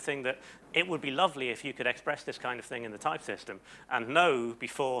the kind of thing that it would be lovely if you could express this kind of thing in the type system and know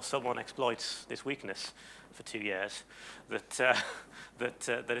before someone exploits this weakness for 2 years that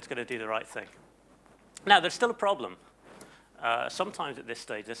it's going to do the right thing. Now, there's still a problem. Sometimes at this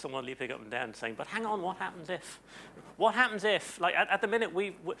stage, there's someone leaping up and down saying, but hang on, what happens if? What happens if, like at the minute,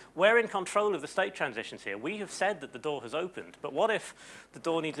 we're in control of the state transitions here. We have said that the door has opened, but what if the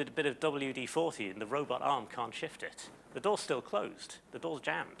door needs a bit of WD-40 and the robot arm can't shift it? The door's still closed. The door's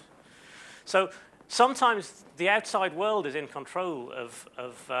jammed. So sometimes the outside world is in control of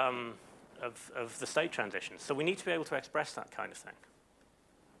of the state transitions. So we need to be able to express that kind of thing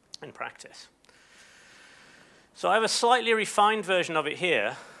in practice. So I have a slightly refined version of it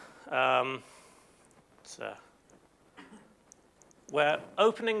here. Where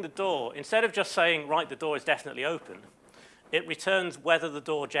opening the door, instead of just saying, right, the door is definitely open, it returns whether the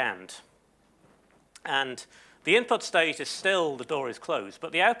door jammed. And the input state is still the door is closed,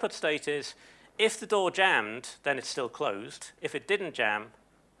 but the output state is if the door jammed, then it's still closed. If it didn't jam,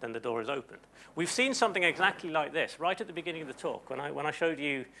 then the door is open. We've seen something exactly like this right at the beginning of the talk when I showed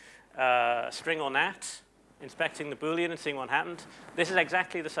you string or nat, inspecting the Boolean and seeing what happened. This is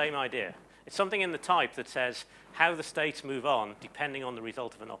exactly the same idea. It's something in the type that says how the states move on depending on the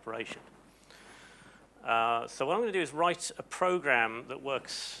result of an operation. So what I'm going to do is write a program that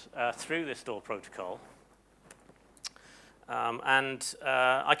works through this door protocol.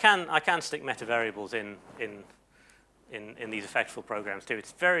 I can stick meta variables in these effectful programs too.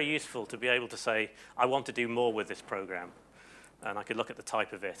 It's very useful to be able to say, I want to do more with this program. And I could look at the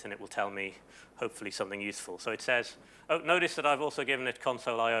type of it, and it will tell me, hopefully, something useful. So it says, oh, notice that I've also given it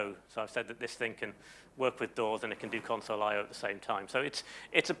console I/O. So I've said that this thing can work with doors, and it can do console I/O at the same time. So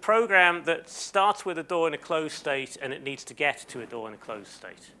it's a program that starts with a door in a closed state, and it needs to get to a door in a closed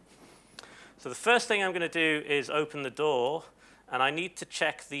state. So the first thing I'm going to do is open the door, and I need to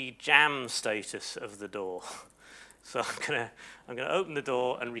check the jam status of the door. So I'm going to open the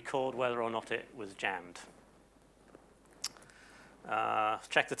door and record whether or not it was jammed.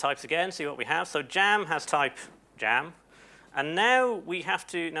 Check the types again, see what we have. So jam has type jam. And now we have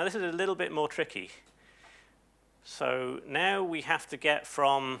to, now this is a little bit more tricky. So now we have to get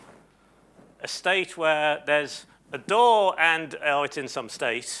from a state where there's a door and, oh, it's in some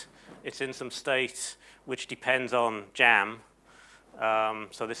state. It's in some state which depends on jam.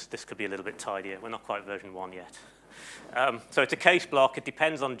 So this could be a little bit tidier. We're not quite version 1 yet. So it's a case block. It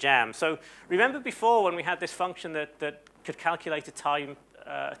depends on jam. So remember before when we had this function that could calculate a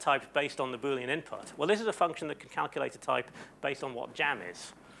type based on the Boolean input? Well, this is a function that can calculate a type based on what jam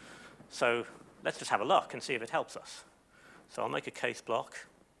is. So let's just have a look and see if it helps us. So I'll make a case block.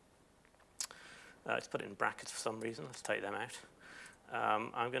 Let's put it in brackets for some reason. Let's take them out.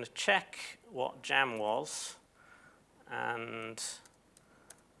 I'm going to check what jam was. And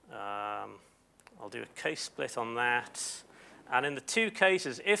I'll do a case split on that. And in the two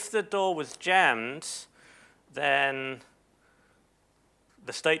cases, if the door was jammed, then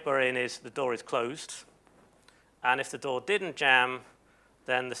the state we're in is the door is closed. And if the door didn't jam,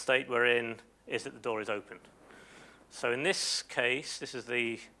 then the state we're in is that the door is open. So in this case, this is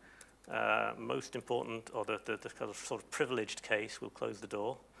the most important, or the kind of sort of privileged case. We'll close the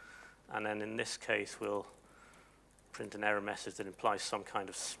door. And then in this case, we'll print an error message that implies some kind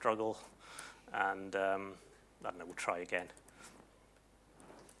of struggle. And I don't know, we'll try again.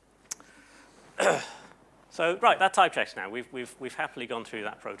 So right, that type checks now. We've happily gone through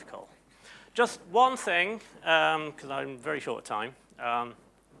that protocol. Just one thing, because I'm very short of time.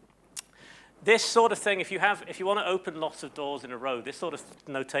 This sort of thing, if you want to open lots of doors in a row, this sort of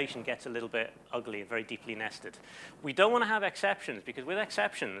notation gets a little bit ugly and very deeply nested. We don't want to have exceptions, because with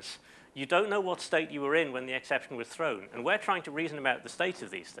exceptions, you don't know what state you were in when the exception was thrown. And we're trying to reason about the state of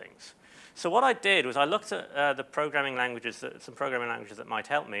these things. So what I did was I looked at the programming languages, some programming languages that might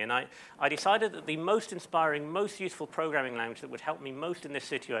help me, and I decided that the most inspiring, most useful programming language that would help me most in this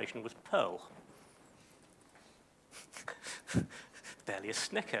situation was Perl. Barely a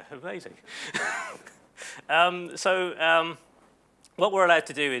snicker, amazing. What we're allowed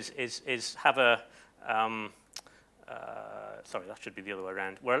to do is have a, sorry, that should be the other way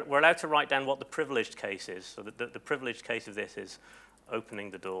around. We're allowed to write down what the privileged case is. So the privileged case of this is opening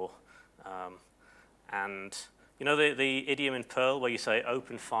the door. And you know the idiom in Perl where you say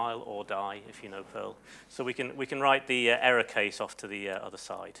open file or die, if you know Perl. So we can write the error case off to the other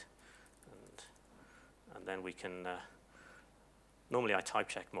side. And then we can, normally I type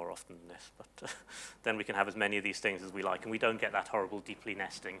check more often than this, but then we can have as many of these things as we like, and we don't get that horrible deeply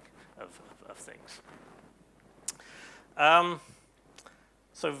nesting of things.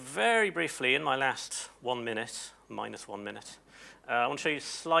 So very briefly, in my last 1 minute, minus 1 minute, I want to show you a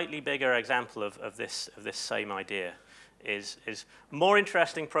slightly bigger example of this same idea. Is more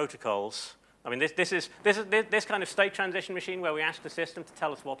interesting protocols. I mean, this kind of state transition machine where we ask the system to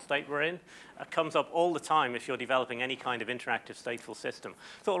tell us what state we're in comes up all the time if you're developing any kind of interactive stateful system.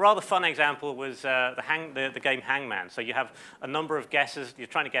 So a rather fun example was the game Hangman. So you have a number of guesses. You're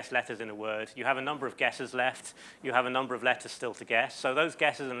trying to guess letters in a word. You have a number of guesses left. You have a number of letters still to guess. So those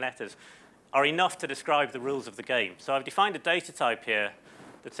guesses and letters are enough to describe the rules of the game. So I've defined a data type here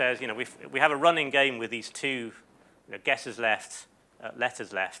that says, we have a running game with these two guesses left,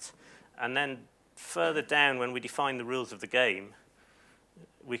 letters left. And then further down, when we define the rules of the game,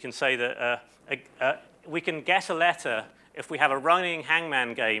 we can say that we can guess a letter if we have a running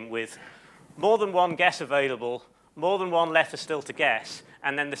hangman game with more than one guess available, more than one letter still to guess,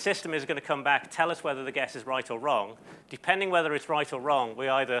 and then the system is going to come back, tell us whether the guess is right or wrong. Depending whether it's right or wrong, we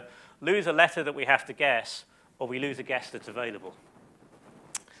either lose a letter that we have to guess, or we lose a guess that's available.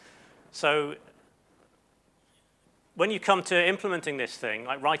 So when you come to implementing this thing,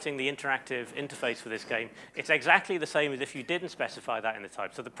 like writing the interactive interface for this game, it's exactly the same as if you didn't specify that in the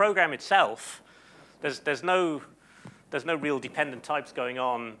type. So the program itself, there's no real dependent types going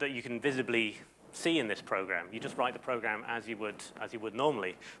on that you can visibly see in this program. You just write the program as you would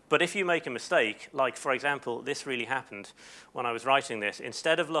normally. But if you make a mistake, like for example, this really happened when I was writing this.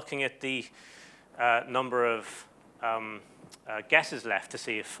 Instead of looking at the number of guesses left to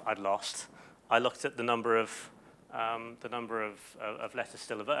see if I'd lost, I looked at the number of letters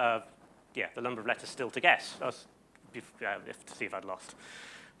still the number of letters still to guess to see if I'd lost,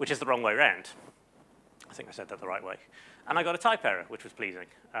 which is the wrong way around. I think I said that the right way. And I got a type error, which was pleasing,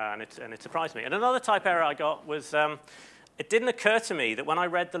 and it surprised me. And another type error I got was, it didn't occur to me that when I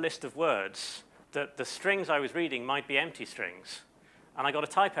read the list of words, that the strings I was reading might be empty strings. And I got a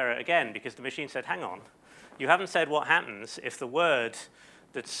type error again, because the machine said, hang on, you haven't said what happens if the word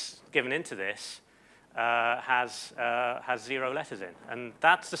that's given into this has 0 letters in. And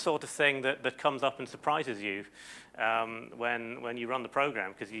that's the sort of thing that comes up and surprises you when you run the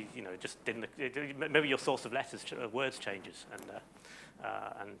program, because you just didn't, maybe your source of words changes,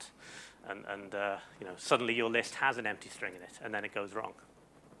 and suddenly your list has an empty string in it, and then it goes wrong,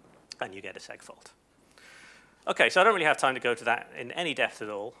 and you get a seg fault. Okay, so I don't really have time to go to that in any depth at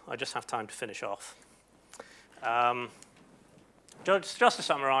all. I just have time to finish off. Just to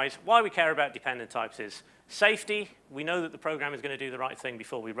summarize, why we care about dependent types is safety. We know that the program is going to do the right thing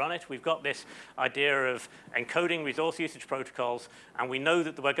before we run it. We've got this idea of encoding resource usage protocols, and we know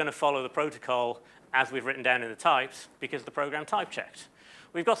that we're going to follow the protocol as we've written down in the types because the program type checked.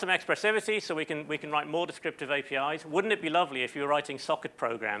 We've got some expressivity, so we can write more descriptive APIs. Wouldn't it be lovely if you were writing socket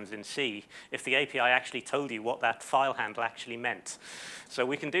programs in C if the API actually told you what that file handle actually meant? So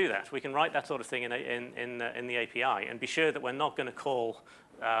we can do that. We can write that sort of thing in the API and be sure that we're not going to call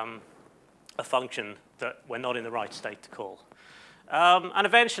a function that we're not in the right state to call. And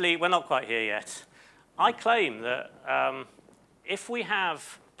eventually, we're not quite here yet. I claim that if we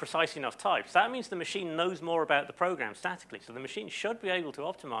have precise enough types, that means the machine knows more about the program statically. So the machine should be able to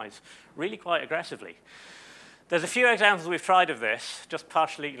optimize really quite aggressively. There's a few examples we've tried of this, just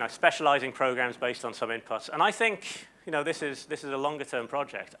partially specializing programs based on some inputs. And I think this is a longer-term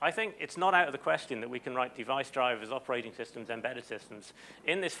project. I think it's not out of the question that we can write device drivers, operating systems, embedded systems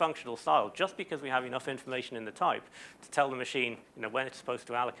in this functional style just because we have enough information in the type to tell the machine when it's supposed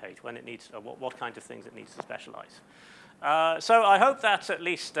to allocate, when it needs, or what kinds of things it needs to specialize. So I hope that's at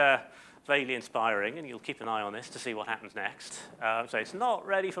least vaguely inspiring, and you'll keep an eye on this to see what happens next. So it's not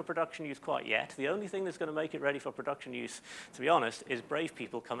ready for production use quite yet. The only thing that's going to make it ready for production use, to be honest, is brave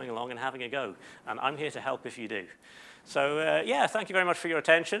people coming along and having a go. And I'm here to help if you do. So yeah, thank you very much for your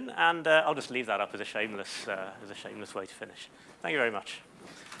attention, and I'll just leave that up as a shameless way to finish. Thank you very much.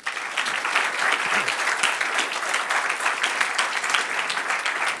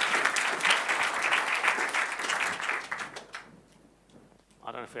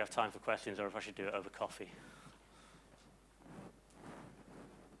 I don't know if we have time for questions or if I should do it over coffee.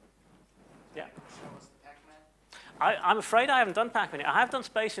 Yeah. I'm afraid I haven't done Pac-Man. I have done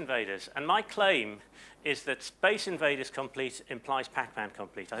Space Invaders, and my claim is that Space Invaders complete implies Pac-Man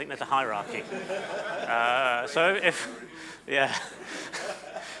complete. I think there's a hierarchy. So if, yeah.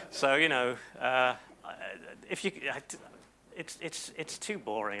 So if you, it's too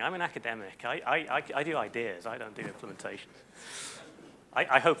boring. I'm an academic. I do ideas. I don't do implementations.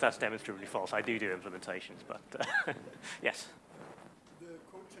 I hope that's demonstrably false. I do implementations, but yes. The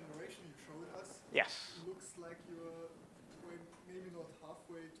code generation you showed us yes. looks like you're maybe not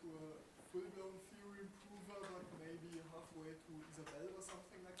halfway to a full-blown theory improver, but maybe halfway to Isabelle or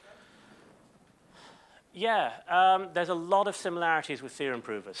something like that? Yeah, there's a lot of similarities with theorem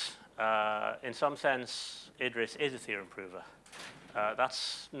provers. In some sense, Idris is a theorem prover.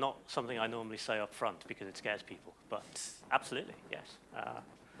 That's not something I normally say up front because it scares people, but absolutely, yes.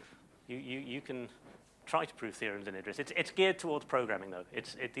 You can try to prove theorems in Idris. It's geared towards programming, though.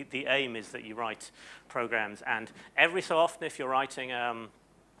 The aim is that you write programs, and every so often, if you're writing a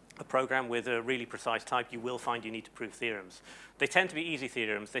program with a really precise type, you will find you need to prove theorems. They tend to be easy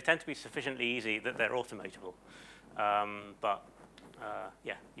theorems. They tend to be sufficiently easy that they're automatable. But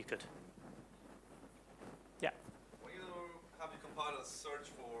yeah, you could. Yeah. When you have your compilers search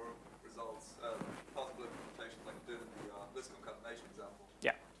for possible implementations like you did in the list concatenation example.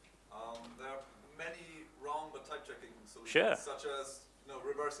 Yeah. There are many wrong but type checking solutions, Sure. such as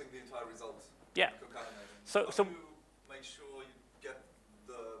reversing the entire result. Yeah. Concatenating. So How do you make sure you get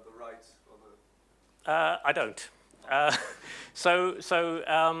the right or the? I don't.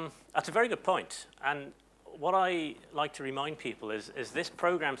 That's a very good point. And what I like to remind people is this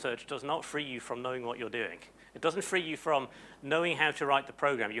program search does not free you from knowing what you're doing. It doesn't free you from knowing how to write the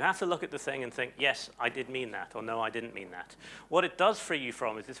program. You have to look at the thing and think, yes, I did mean that, or no, I didn't mean that. What it does free you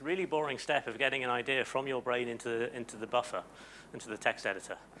from is this really boring step of getting an idea from your brain into the buffer, into the text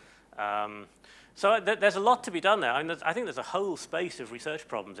editor. There's a lot to be done there. I think there's a whole space of research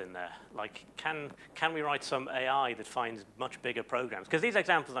problems in there. Like, can we write some AI that finds much bigger programs? Because these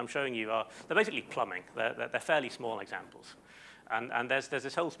examples I'm showing you they're basically plumbing. They're fairly small examples. And there's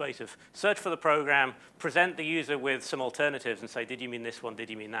this whole space of search for the program, present the user with some alternatives and say, did you mean this one, did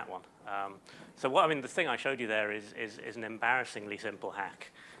you mean that one? The thing I showed you there is an embarrassingly simple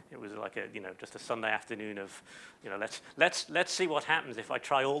hack. It was like just a Sunday afternoon of, let's see what happens if I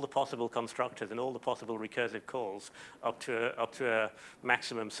try all the possible constructors and all the possible recursive calls up to a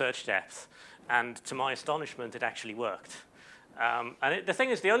maximum search depth. And to my astonishment, it actually worked. The thing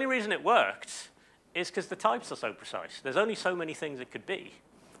is, the only reason it worked is because the types are so precise. There's only so many things it could be.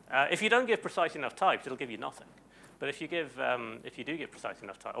 If you don't give precise enough types, it'll give you nothing. But if you do give precise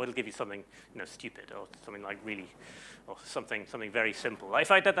enough types, or it'll give you something stupid, or something like really, or something very simple. Like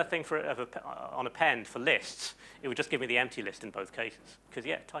if I did that thing on append for lists, it would just give me the empty list in both cases. Because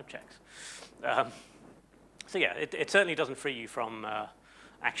yeah, type checks. It certainly doesn't free you from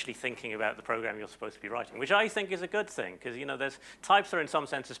actually thinking about the program you're supposed to be writing, which I think is a good thing, because there's types are in some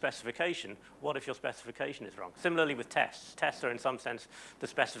sense a specification. What if your specification is wrong? Similarly with tests. Tests are in some sense the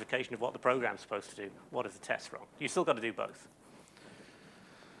specification of what the program's supposed to do. What if the test's wrong? You've still got to do both.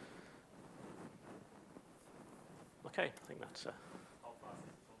 Okay, I think that's...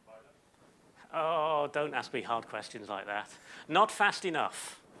 Oh, don't ask me hard questions like that. Not fast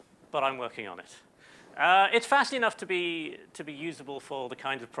enough, but I'm working on it. It's fast enough to be usable for the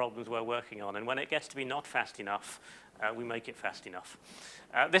kinds of problems we're working on, and when it gets to be not fast enough, we make it fast enough.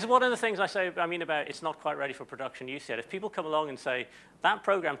 This is one of the things I mean about it's not quite ready for production use yet. If people come along and say, that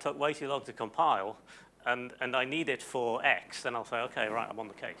program took way too long to compile, and I need it for X, then I'll say, okay, right, I'm on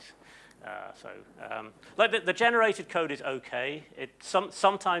the case. The generated code is okay.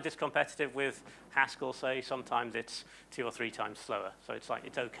 Sometimes it's competitive with Haskell, say. Sometimes it's 2 or 3 times slower. So it's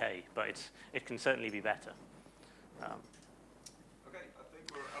okay, but it can certainly be better. Okay, I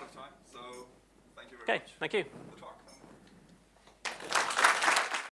think we're out of time. So thank you very much. Okay, thank you. For the talk.